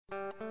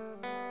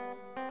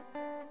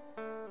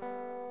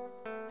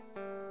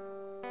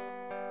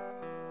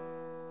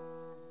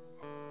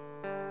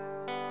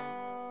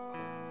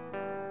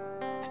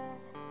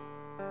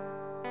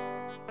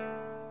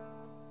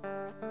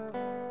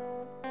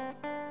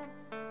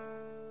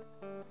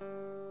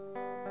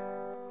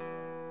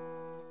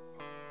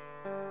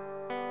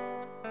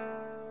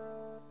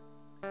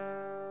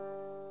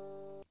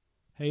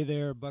Hey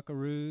there,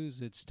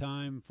 buckaroos. It's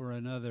time for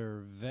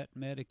another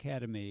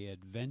VetMedAcademy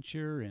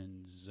adventure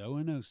in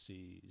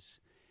zoonoses.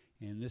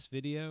 In this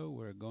video,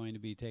 we're going to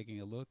be taking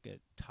a look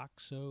at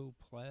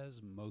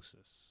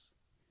Toxoplasmosis.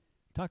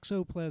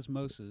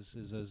 Toxoplasmosis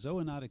is a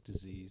zoonotic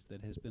disease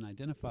that has been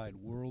identified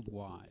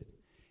worldwide.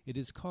 It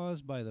is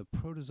caused by the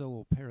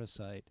protozoal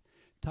parasite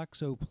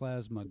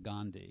Toxoplasma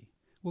gondii.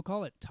 We'll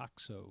call it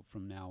Toxo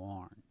from now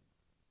on.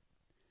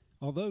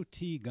 Although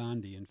T.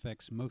 gondii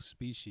infects most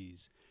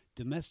species,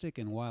 domestic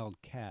and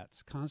wild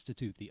cats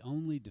constitute the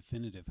only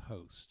definitive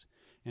host,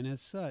 and as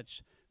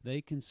such,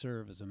 they can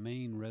serve as a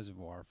main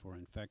reservoir for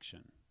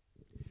infection.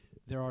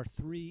 There are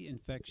three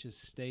infectious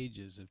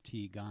stages of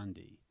T.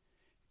 gondii: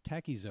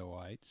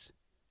 tachyzoites,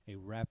 a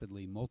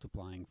rapidly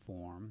multiplying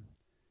form;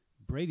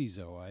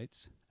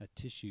 bradyzoites, a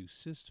tissue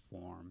cyst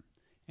form;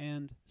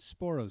 and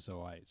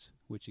sporozoites,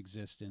 which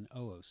exist in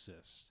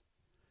oocysts.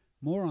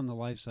 More on the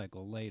life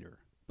cycle later,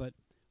 but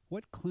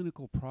what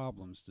clinical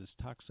problems does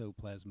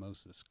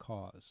toxoplasmosis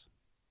cause?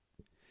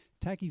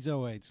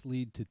 Tachyzoites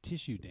lead to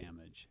tissue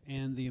damage,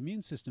 and the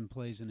immune system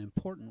plays an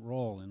important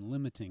role in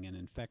limiting an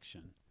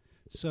infection.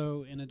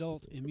 So, in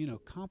adult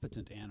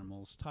immunocompetent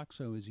animals,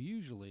 toxo is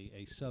usually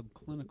a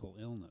subclinical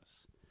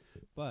illness.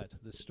 But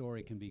the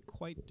story can be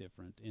quite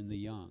different in the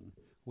young,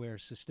 where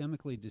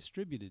systemically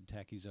distributed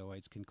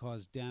tachyzoites can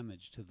cause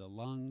damage to the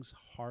lungs,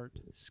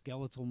 heart,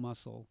 skeletal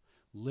muscle,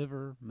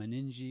 liver,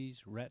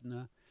 meninges,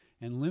 retina,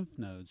 and lymph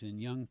nodes in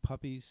young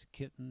puppies,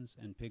 kittens,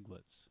 and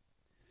piglets.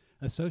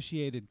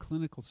 Associated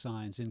clinical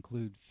signs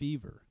include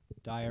fever,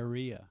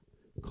 diarrhea,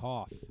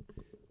 cough,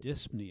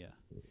 dyspnea,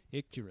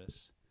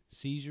 icterus,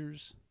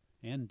 seizures,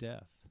 and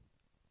death.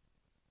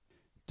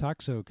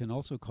 Toxo can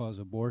also cause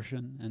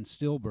abortion and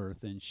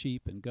stillbirth in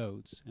sheep and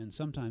goats, and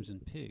sometimes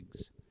in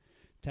pigs.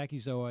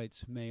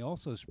 Tachyzoites may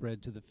also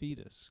spread to the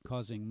fetus,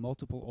 causing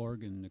multiple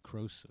organ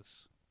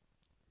necrosis.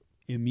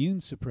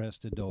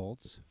 Immune-suppressed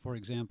adults, for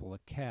example a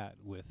cat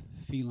with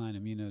feline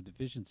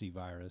immunodeficiency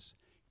virus,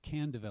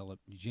 can develop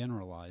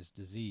generalized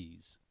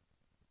disease.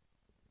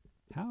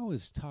 How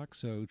is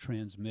toxo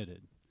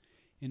transmitted?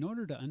 In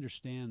order to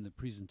understand the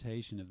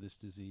presentation of this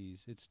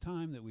disease, it's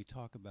time that we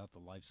talk about the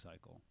life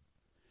cycle.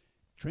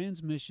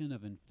 Transmission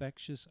of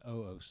infectious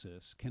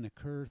oocysts can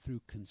occur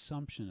through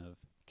consumption of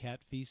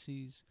cat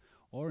feces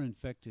or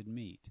infected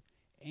meat,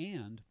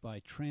 and by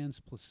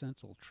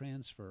transplacental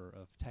transfer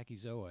of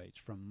tachyzoites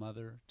from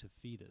mother to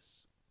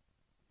fetus.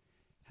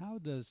 How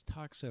does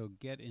toxo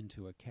get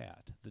into a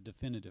cat, the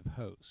definitive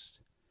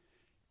host?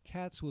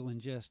 Cats will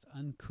ingest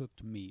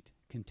uncooked meat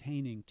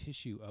containing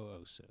tissue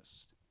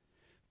oocysts.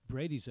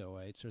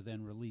 Bradyzoites are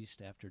then released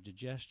after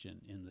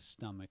digestion in the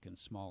stomach and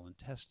small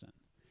intestine.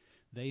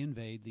 They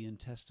invade the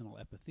intestinal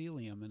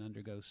epithelium and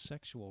undergo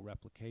sexual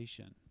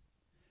replication.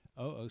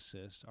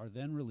 Oocysts are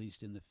then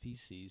released in the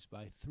feces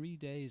by 3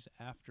 days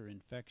after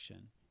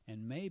infection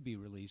and may be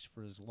released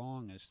for as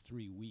long as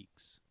 3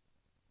 weeks.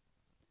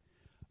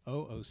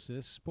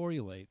 Oocysts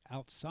sporulate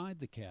outside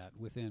the cat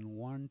within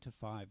 1 to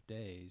 5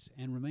 days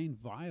and remain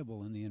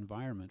viable in the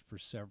environment for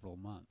several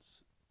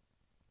months.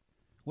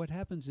 What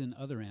happens in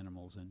other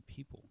animals and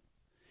people?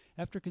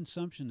 After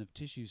consumption of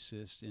tissue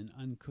cysts in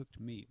uncooked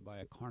meat by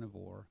a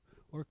carnivore,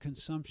 or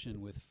consumption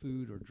with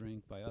food or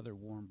drink by other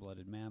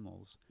warm-blooded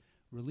mammals,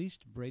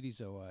 released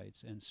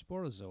bradyzoites and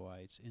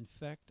sporozoites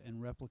infect and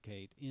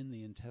replicate in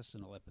the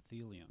intestinal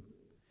epithelium.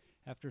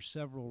 After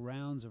several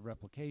rounds of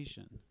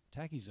replication,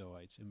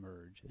 tachyzoites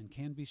emerge and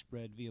can be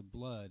spread via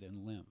blood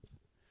and lymph.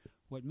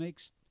 What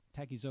makes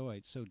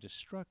tachyzoites so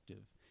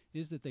destructive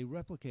is that they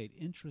replicate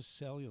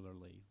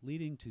intracellularly,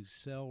 leading to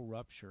cell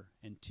rupture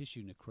and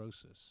tissue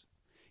necrosis.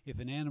 If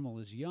an animal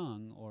is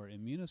young or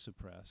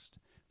immunosuppressed,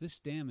 this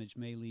damage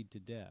may lead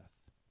to death.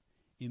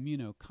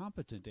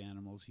 Immunocompetent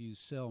animals use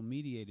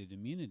cell-mediated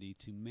immunity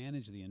to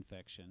manage the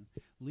infection,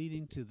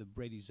 leading to the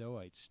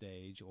bradyzoite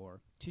stage, or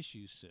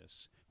tissue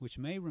cysts, which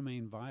may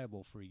remain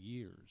viable for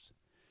years.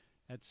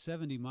 At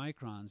 70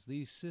 microns,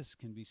 these cysts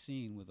can be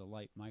seen with a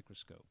light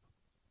microscope.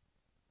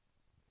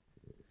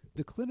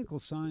 The clinical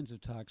signs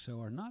of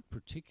toxo are not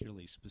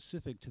particularly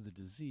specific to the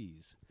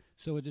disease,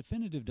 so a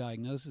definitive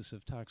diagnosis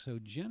of toxo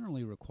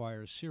generally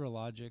requires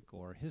serologic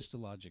or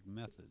histologic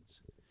methods.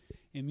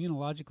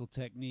 Immunological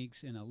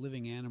techniques in a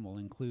living animal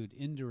include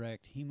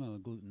indirect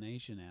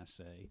hemoagglutination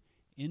assay,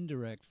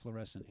 indirect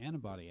fluorescent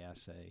antibody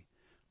assay,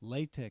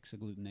 latex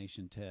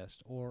agglutination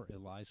test, or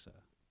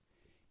ELISA.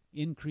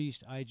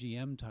 Increased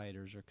IgM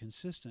titers are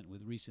consistent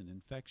with recent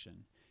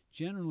infection,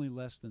 generally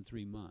less than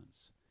 3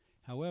 months.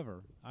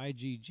 However,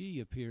 IgG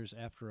appears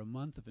after a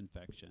month of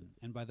infection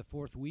and by the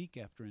 4th week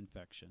after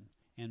infection,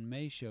 and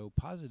may show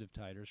positive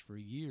titers for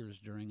years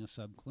during a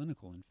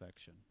subclinical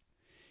infection.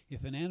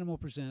 If an animal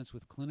presents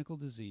with clinical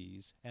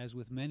disease, as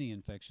with many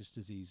infectious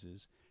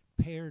diseases,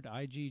 paired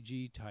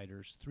IgG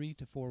titers 3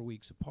 to 4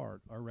 weeks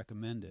apart are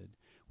recommended,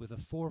 with a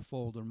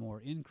 4-fold or more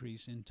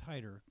increase in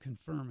titer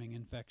confirming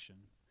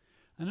infection.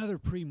 Another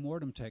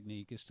pre-mortem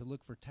technique is to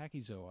look for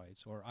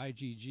tachyzoites or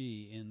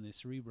IgG in the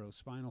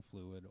cerebrospinal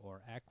fluid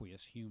or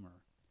aqueous humor.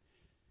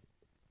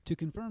 To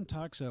confirm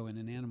toxo in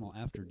an animal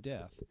after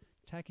death,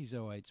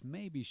 tachyzoites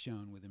may be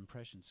shown with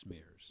impression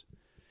smears,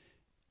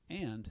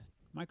 and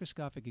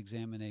microscopic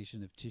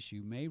examination of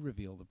tissue may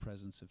reveal the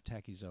presence of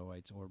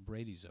tachyzoites or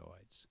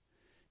bradyzoites.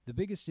 The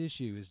biggest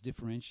issue is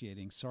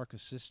differentiating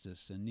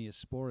Sarcocystis and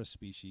Neospora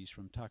species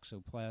from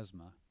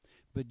Toxoplasma,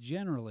 but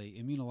generally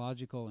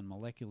immunological and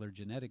molecular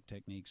genetic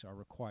techniques are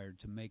required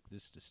to make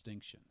this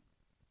distinction.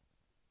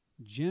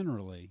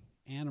 Generally,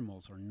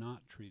 animals are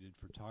not treated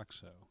for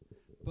toxo,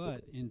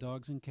 but in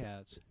dogs and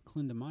cats,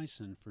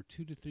 clindamycin for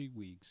 2 to 3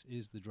 weeks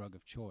is the drug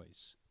of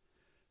choice.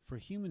 For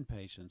human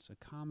patients, a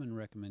common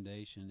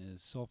recommendation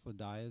is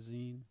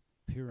sulfadiazine,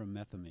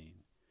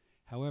 pyrimethamine.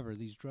 However,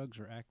 these drugs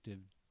are active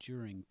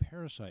during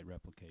parasite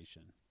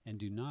replication and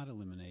do not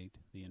eliminate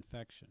the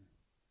infection.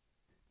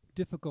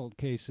 Difficult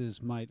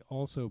cases might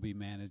also be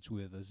managed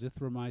with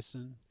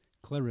azithromycin,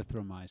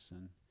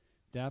 clarithromycin,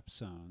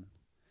 dapsone,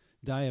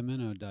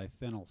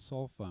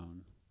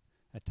 diaminodiphenylsulfone,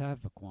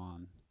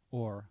 atavaquone,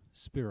 or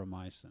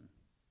spiromycin.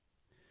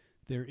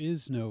 There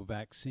is no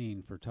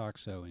vaccine for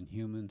toxo in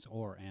humans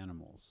or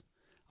animals.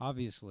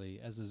 Obviously,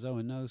 as a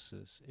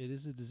zoonosis, it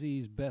is a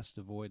disease best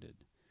avoided.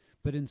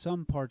 But in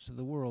some parts of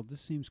the world,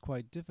 this seems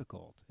quite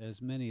difficult.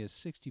 As many as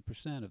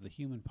 60% of the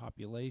human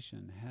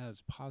population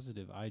has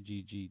positive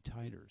IgG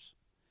titers.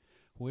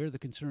 Where the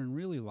concern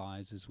really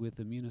lies is with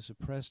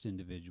immunosuppressed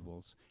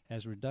individuals,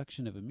 as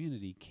reduction of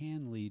immunity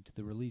can lead to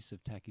the release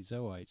of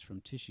tachyzoites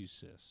from tissue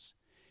cysts.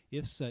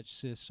 If such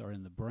cysts are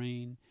in the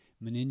brain,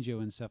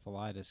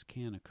 meningoencephalitis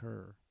can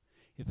occur.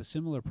 If a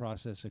similar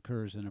process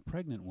occurs in a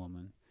pregnant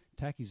woman,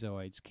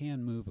 tachyzoites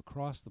can move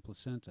across the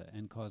placenta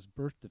and cause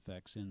birth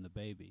defects in the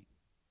baby.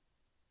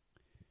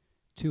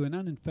 To an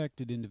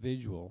uninfected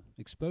individual,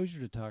 exposure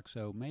to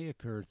toxo may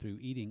occur through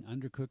eating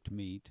undercooked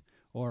meat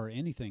or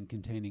anything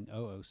containing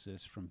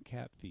oocysts from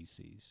cat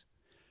feces.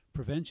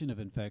 Prevention of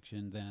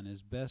infection, then,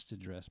 is best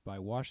addressed by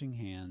washing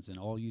hands and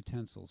all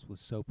utensils with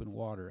soap and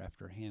water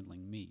after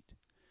handling meat.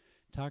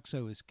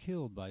 Toxo is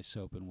killed by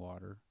soap and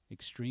water,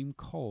 extreme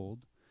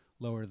cold,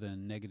 lower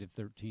than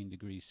 -13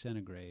 degrees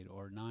centigrade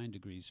or 9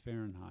 degrees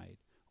Fahrenheit,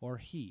 or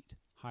heat,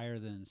 higher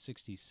than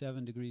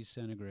 67 degrees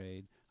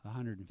centigrade,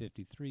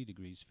 153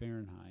 degrees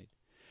Fahrenheit.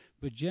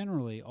 But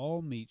generally,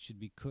 all meat should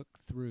be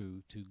cooked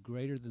through to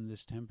greater than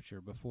this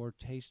temperature before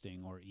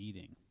tasting or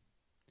eating.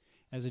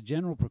 As a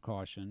general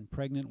precaution,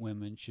 pregnant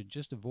women should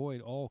just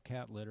avoid all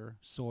cat litter,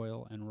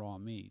 soil, and raw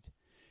meat.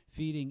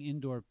 Feeding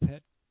indoor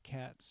pet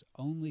cats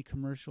only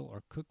commercial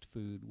or cooked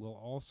food will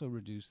also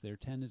reduce their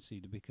tendency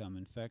to become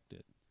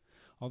infected.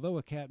 Although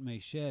a cat may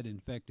shed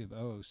infective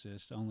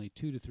oocysts only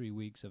 2 to 3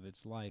 weeks of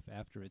its life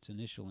after its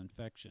initial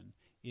infection,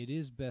 it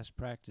is best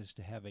practice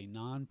to have a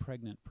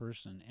non-pregnant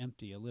person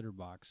empty a litter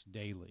box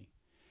daily.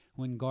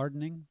 When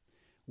gardening,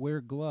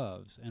 wear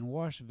gloves and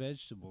wash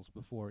vegetables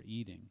before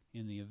eating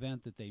in the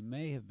event that they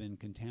may have been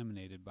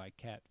contaminated by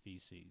cat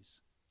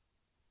feces.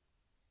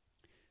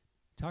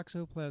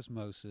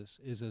 Toxoplasmosis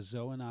is a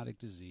zoonotic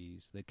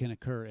disease that can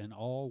occur in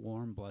all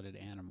warm-blooded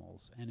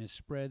animals and is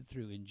spread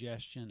through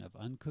ingestion of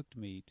uncooked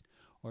meat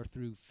or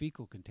through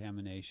fecal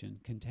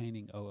contamination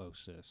containing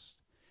oocysts.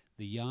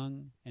 The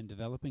young and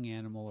developing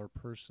animal or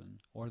person,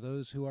 or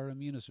those who are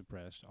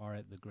immunosuppressed, are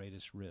at the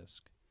greatest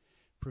risk.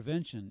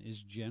 Prevention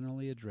is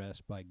generally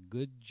addressed by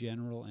good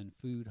general and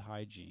food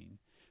hygiene,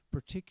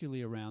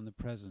 particularly around the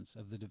presence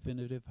of the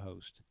definitive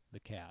host, the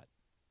cat.